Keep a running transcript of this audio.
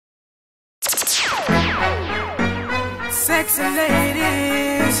Sexy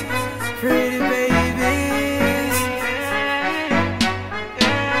ladies, pretty babies.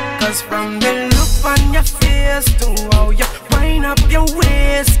 Cause from the look on your face to how you wind up your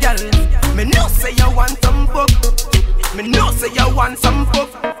waist, girl, me know say you want some fuck. Me know say you want some fuck.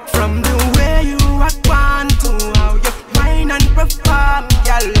 From the way you act on to how you whine and perform,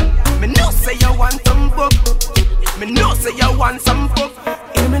 girl, me know say you want some fuck. Me know say you want some fuck.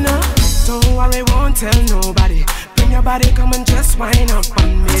 Hear me now, don't worry, won't tell nobody. Bring your body, come and just wind up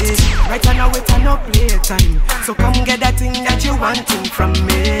on me. Right now it's no playtime, so come get that thing that you wanting from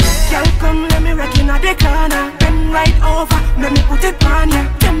me. Girl, come let me rock in the corner. Bend right over, let me put it on ya.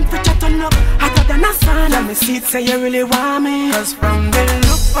 Temperature turn up, hotter than a sauna. Let me see it, say you really want me. Cause from the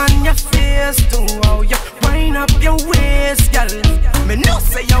look on your face to how you wind up your waist, girl, me know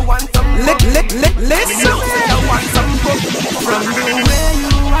say you want some fuck. Listen. Me know say you want some fuck. From the way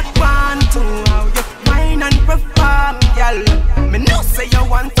you act on to how you whine and perform, girl, me know say you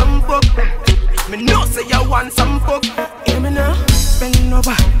want some fuck. Me know say you want some fuck. Hear me now, bend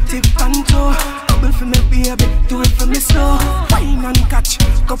over, tip and toe. Bubble for me baby, do it for me slow. Wine and catch,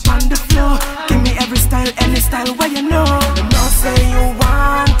 go on the floor. Give me every style, any style where you know. Me know say you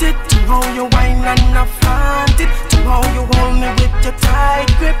want it, to how you whine and I flaunt it, to how you hold me with your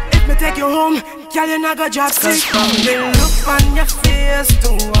tight grip. If me take you home, girl you not go drop sick. From the look on your face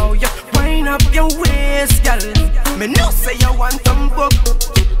to how you wind up your waist, girl, me know say you want some fuck.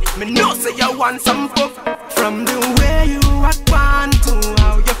 Me know say you want some fuck. From the way you act on to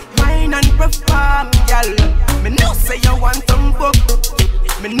how you whine and perform, girl, me know say you want some fuck.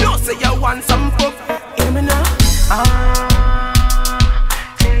 Me know say you want some fuck. Hear me now.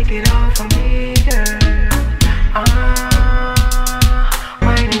 Take it off of me, girl.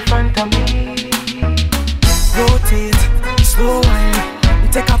 Wine in front of me. Rotate, slow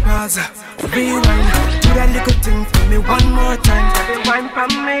wine, take a pause, rewind. Do that little thing for me one more time. Wine from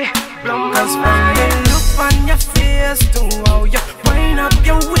me, cause from the look on your face to how you wind up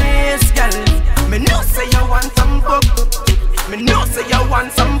your waist, girl, me know say you want some fuck. Me know say you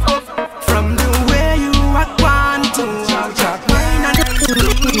want some fuck. From the way you act on to how you whine and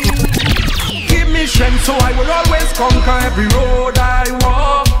give me strength so I will always conquer every road I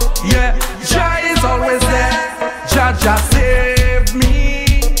walk. Yeah, Jah is always there. Jah save me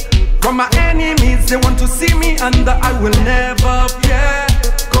from my enemies. They want to see me under, I will never fear.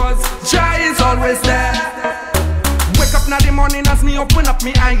 Cause Jah is always there. Wake up now the morning as me open up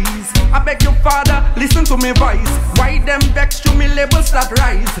me eyes. I beg your father, listen to me voice. Why them vex to me labels that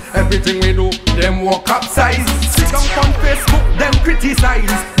rise? Everything we do, them walk upsize. Sit down on Facebook, them criticize.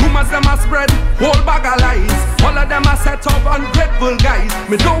 Rumors them a spread, whole bag of lies. All of them are set up ungrateful guys.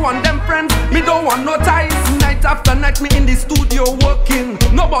 Me don't want them friends, me don't want no ties. Night after night me in the studio working.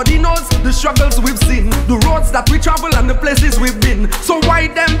 Nobody knows the struggles we've seen, the roads that we travel and the places we've been. So why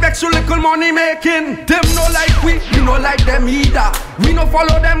them vex you little money making? Them no like we no like them either. We no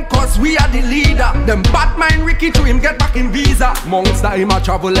follow them cause we are the leader. Them bad mind Ricky to him get back in visa. Monster him a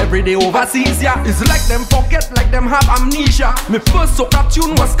travel every day overseas, yeah. It's like them forget, like them have amnesia. Me first soca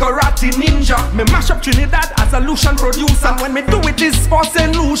tune was Karate Ninja. Me mash up Trinidad as a Lucian producer. And when me do it is for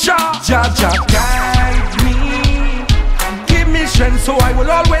St. Lucia. Jah guide me, give me strength so I will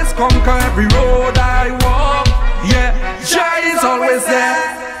always conquer every road I walk. Yeah, Jah is always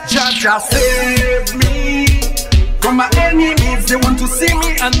there. Jah save me from my enemies. They want to see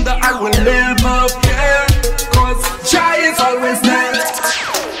me under, I will never care. Cause Jah is always there.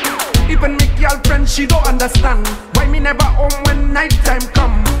 Even my girlfriend, she don't understand why me never home when night time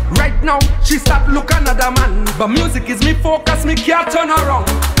come. Right now, she start look another man. But music is me focus, me can't turn around.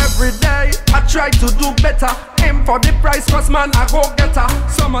 Every day, I try to do better. Aim for the price, cause man, I go get her.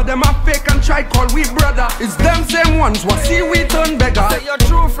 Some of them are fake and try call we brother. It's them same ones, what see we turn beggar. Say your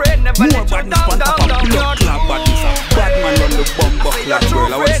true friend, never let you down. Bad man run the bumper clap,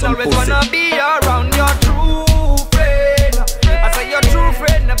 girl, I want some pussy. Always gonna be around your true friend. I say your true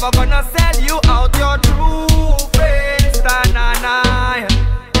friend, never gonna sell you out. Your true friend, stand-na-na.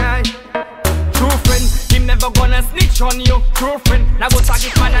 True friend, him never gonna snitch on you. True friend, now go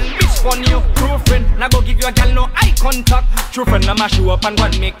target man and bitch on you. True friend, now go give you a girl no eye contact. True friend, now mash you up and go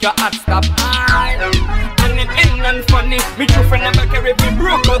and make your heart stop. And it ain't none funny. Me true friend never carry me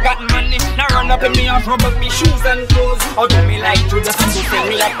broke or got money. Now run up in me and rub up me shoes and clothes. Or do me like Judas and go sell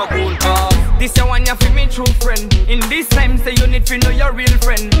me like a gold bar. This your one you feel me true friend. In this time say you need to know your real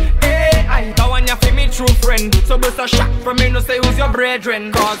friend. Hey, I the one you feel me true friend. So bust a shot from me no say who's your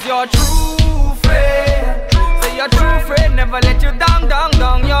brethren. Cause your true friend. Say your true friend never let you down.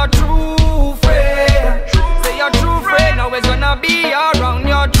 Your true friend. Say your true friend always gonna be around.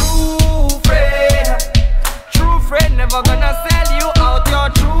 Your true friend. True friend never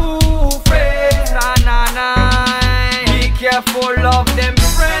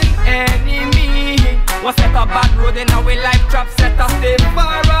a bad road in our life trap setter. Stay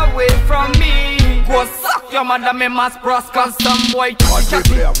far away from me. Go suck your mother, me must cross. Cause some boy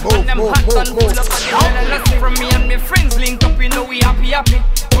chatty and them hot and full up of the jealousy. From me and me friends link up, you know we happy.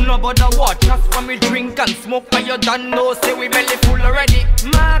 Who know about the watch us when we drink and smoke. But you don't know, say we belly full already.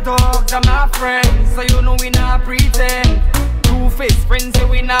 My dogs are my friends, so you know we not pretend. Two-faced friends, say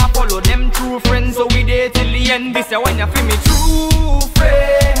we not follow them true friends. So we date till the end, this is when you feel me true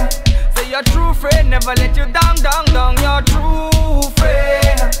friend. Say your true friend never let you down. Your true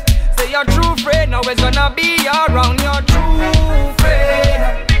friend. Say your true friend always gonna be around. Your true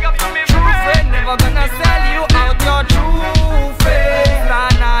friend. True friend never gonna sell you out. Your true friend.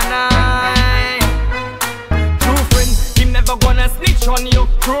 Nah. True friend, him never gonna snitch on you.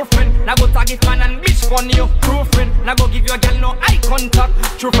 True friend, now go target man and bitch on you. True friend, now go give your girl no eye contact.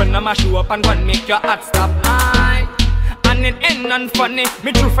 True friend, I'ma show up and go and make your heart stop. Aye. And it ain't none funny.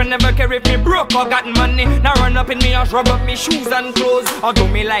 Me true friend never care if me broke or got money. Now run up in me house, rub up me shoes and clothes, or do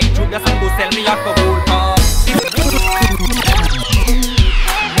me like Judas and go sell me out for gold cars.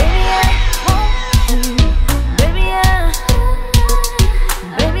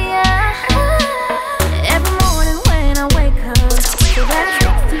 Every morning when I wake up, so that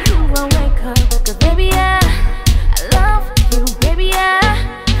next to you I wake up. 'Cause baby I love you, baby I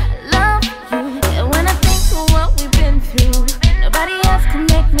love you. And when I think of what we've been through, nobody else can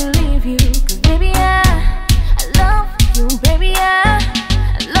make me leave you. 'Cause baby I love you, baby I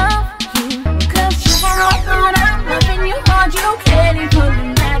love you. 'Cause you are what I'm loving you hard, you can't even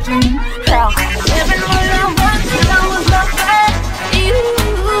imagine. Every morning I want you, I was loving you.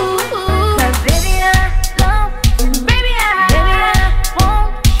 'Cause baby I love you, baby I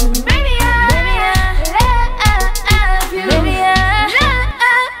want you, baby I love you, baby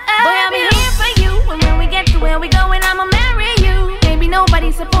boy, I'll be here for you. And when we get to where we going, I'ma marry you. Baby,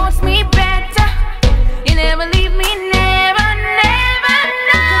 nobody supports me better. You never leave me, never, never,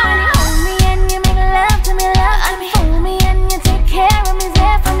 no. When you hold me and you make love to me, hold me and you take care of me,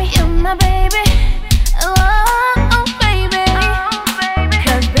 there for me. You're my baby, oh baby.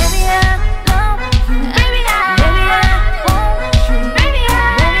 'Cause baby I love you, baby I want you, baby I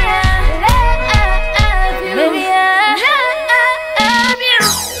love you, baby I love you.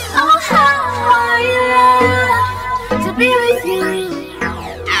 Oh, how I love to be with you.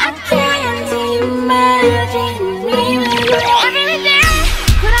 I can't imagine me with you every day.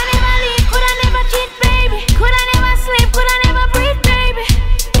 Could I never leave? Could I never cheat, baby? Could I never sleep? Could I never breathe, baby?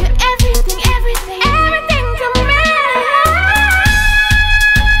 You're everything, everything, everything to me.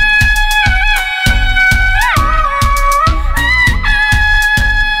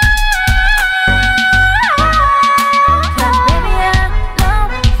 'Cause baby I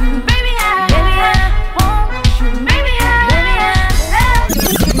love you, baby I want you, baby I love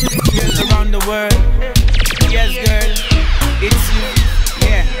you. Girls around the world, yes girl, it's you,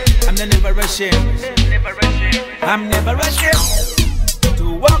 yeah. I'm never rushing, I'm never rushing to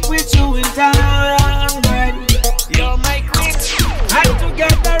walk with you in town, girl. You're my queen, I'm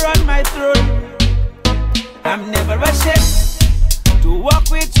together on my throne. I'm never rushing to walk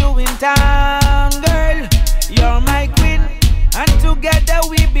with you in town, girl. You're my queen, and together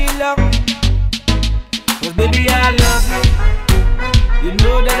we belong. 'Cause baby I love you. You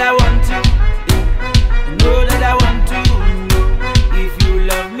know that I want to. You know that I want to. If you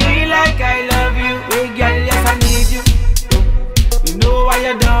love me like I love you, hey girl, yes I need you. You know I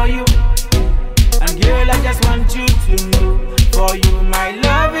adore you. And girl, I just want you to know, for you my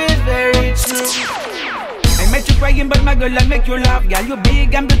love is very true. I met you crying, but my girl, I make you laugh. Girl, you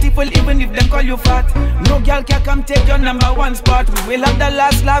big and beautiful, even if them call you fat. No girl can come take your #1 spot. We will have the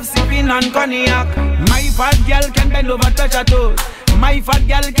last laugh sipping on cognac. My fat girl can bend over, touch her toes. My fat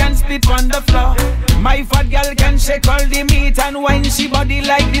girl can split on the floor. My fat girl can shake all the meat and wine she body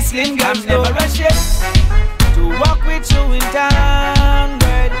like the slim girl. I'm never rushing to walk with you in town,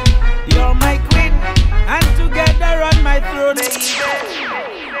 girl. You're my queen, and together on my throne, baby.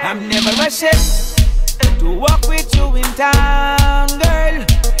 I'm never rushing to walk with you in town, girl.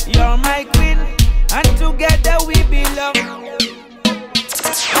 You're my queen, and together we belong.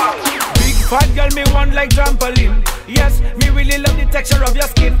 Big fat girl, me want like trampoline. Yes, me really love the texture of your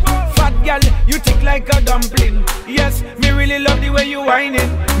skin. Fat girl, you thick like a dumpling. Yes, me really love the way you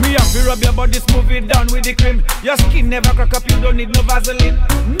whining. Me have to rub your body, smooth it down with the cream. Your skin never crack up, you don't need no Vaseline.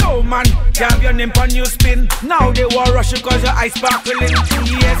 No man can have your name on your spin. Now they war rush you cause your eyes sparkling.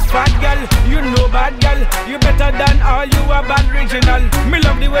 Yes, fat girl, you know bad girl. You better than all, you are bad original. Me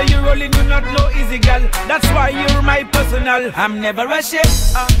love the way you rolling, you not no easy girl. That's why you're my personal. I'm never rushing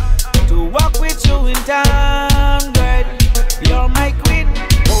to walk with you in town, girl. You're my queen.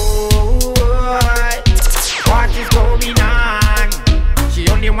 Oh, what is going on? She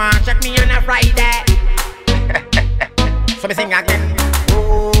only want check me on a Friday. So me sing again.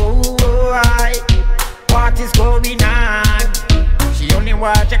 What is going on? She only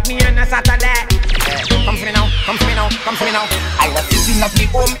want check me on a Saturday. Come to me now, come to me now, come to me now. I was sitting at me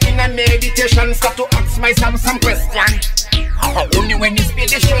home in a meditation, start to ask myself some questions. Only when it's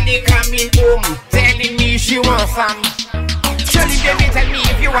spiritually coming home, telling me she wants some. Surely baby, tell me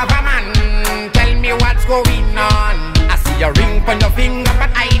if you have a man. Tell me what's going on. I see a ring on your finger,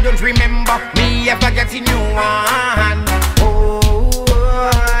 but I don't remember me ever getting you one. Oh,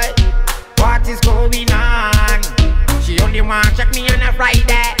 what is going on? She only want check me on a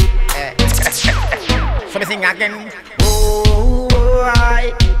Friday. So me sing again. Oh,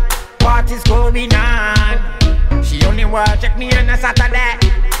 what is going on? She only want check me on a Saturday.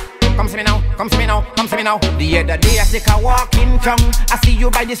 Come to me now, come to me now, come to me now. The other day I take a walk in town. I see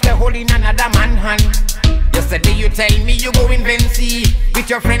you by the square holding another man hand. Yesterday you tell me you go in Vinci with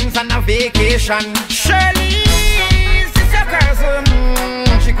your friends on a vacation. Shirley, is your cousin.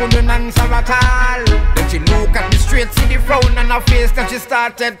 She couldn't answer at all. Then she look at me straight, see the frown on her face. Then she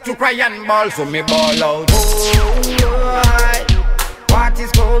started to cry and bawl. So me bawl out. Oh, what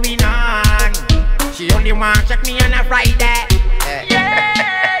is going on? She only want check me on a Friday.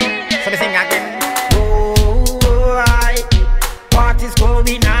 So me sing again. Oh, what is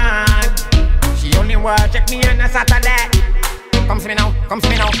going on? She only want check me on a Saturday. Come to me now, come to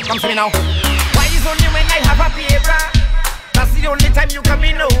me now, come to me now. Why is only when I have a paper? That's the only time you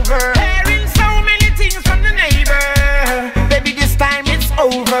coming over. Hearing so many things from the neighbor. Baby, this time it's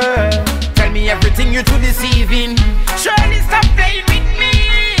over. Tell me everything you do this evening. Surely stop playing with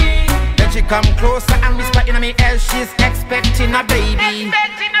me. Then she come closer and whisper in my ear, she's expecting a baby.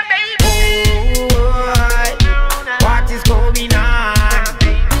 Oh,